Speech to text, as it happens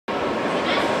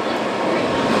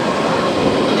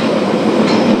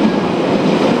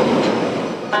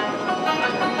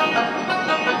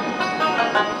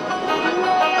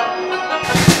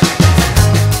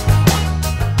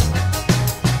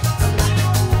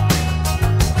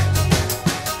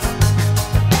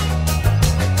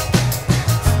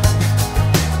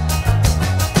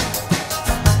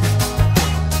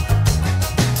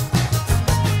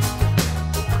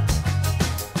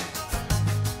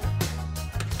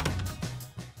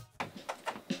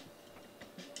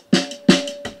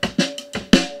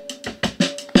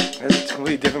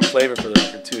totally different flavor for the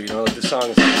record too. You know, like the song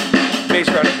is based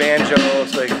around a banjo.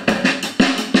 It's like.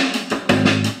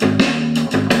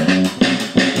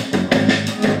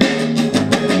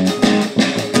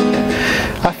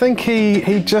 I think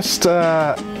he just.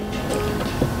 I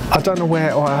don't know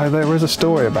where. There is a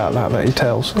story about that he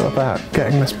tells about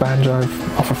getting this banjo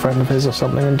off a friend of his or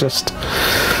something, and just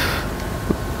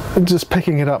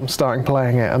picking it up and starting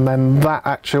playing it, and then that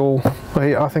actual.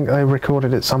 I think they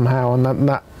recorded it somehow, and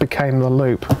that became the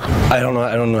loop. I don't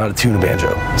know how to tune a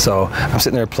banjo, so I'm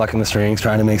sitting there plucking the strings,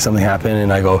 trying to make something happen,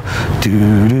 and I go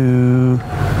doo doo,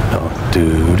 no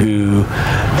doo doo,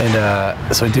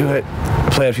 and so I do it. I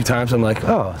play it a few times. I'm like,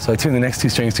 oh, so I tune the next two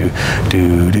strings to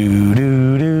doo doo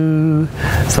doo doo.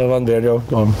 So I'm on the banjo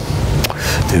going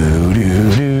doo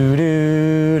doo doo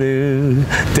doo doo,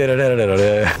 da da da da da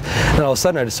da. And all of a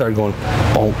sudden I just started going,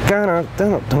 I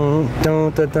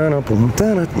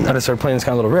just started playing this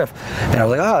kind of little riff, and I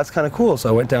was like, oh, that's kind of cool. So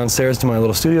I went downstairs to my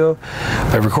little studio,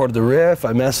 I recorded the riff,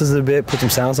 I messed with it a bit, put some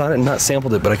sounds on it, and not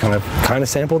sampled it, but I kind of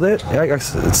sampled it. Yeah, I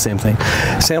guess it's the same thing.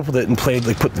 Sampled it and played,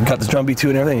 like got the drum beat to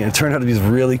it and everything, and it turned out to be this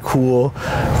really cool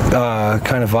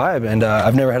kind of vibe. And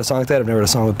I've never had a song like that. I've never had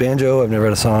a song with banjo. I've never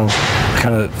had a song that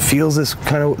kind of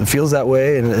feels that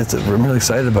way, and I'm really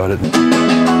excited about it.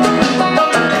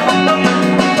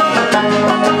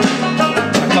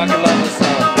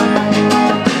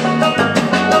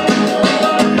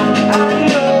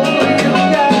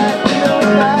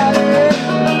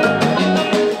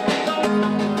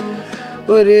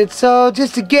 But it's all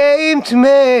just a game to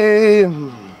me.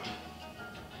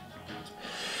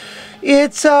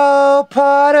 It's all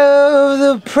part of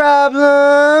the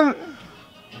problem.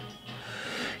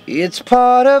 It's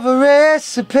part of a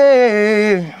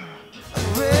recipe.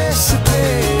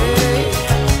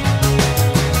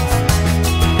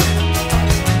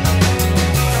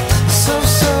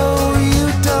 So you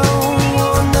don't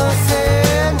want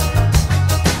nothing.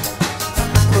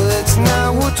 Well, that's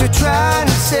not what you're trying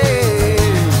to say.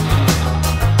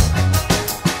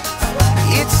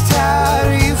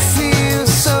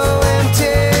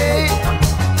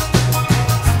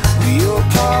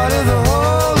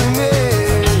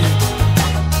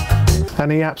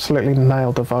 And he absolutely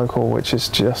nailed the vocal, which is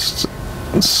just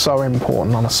so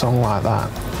important on a song like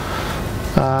that.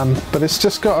 But it's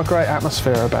just got a great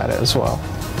atmosphere about it as well.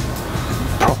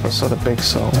 Proper sort of big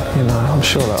song, you know. I'm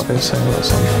sure that'll be a single at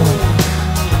some point.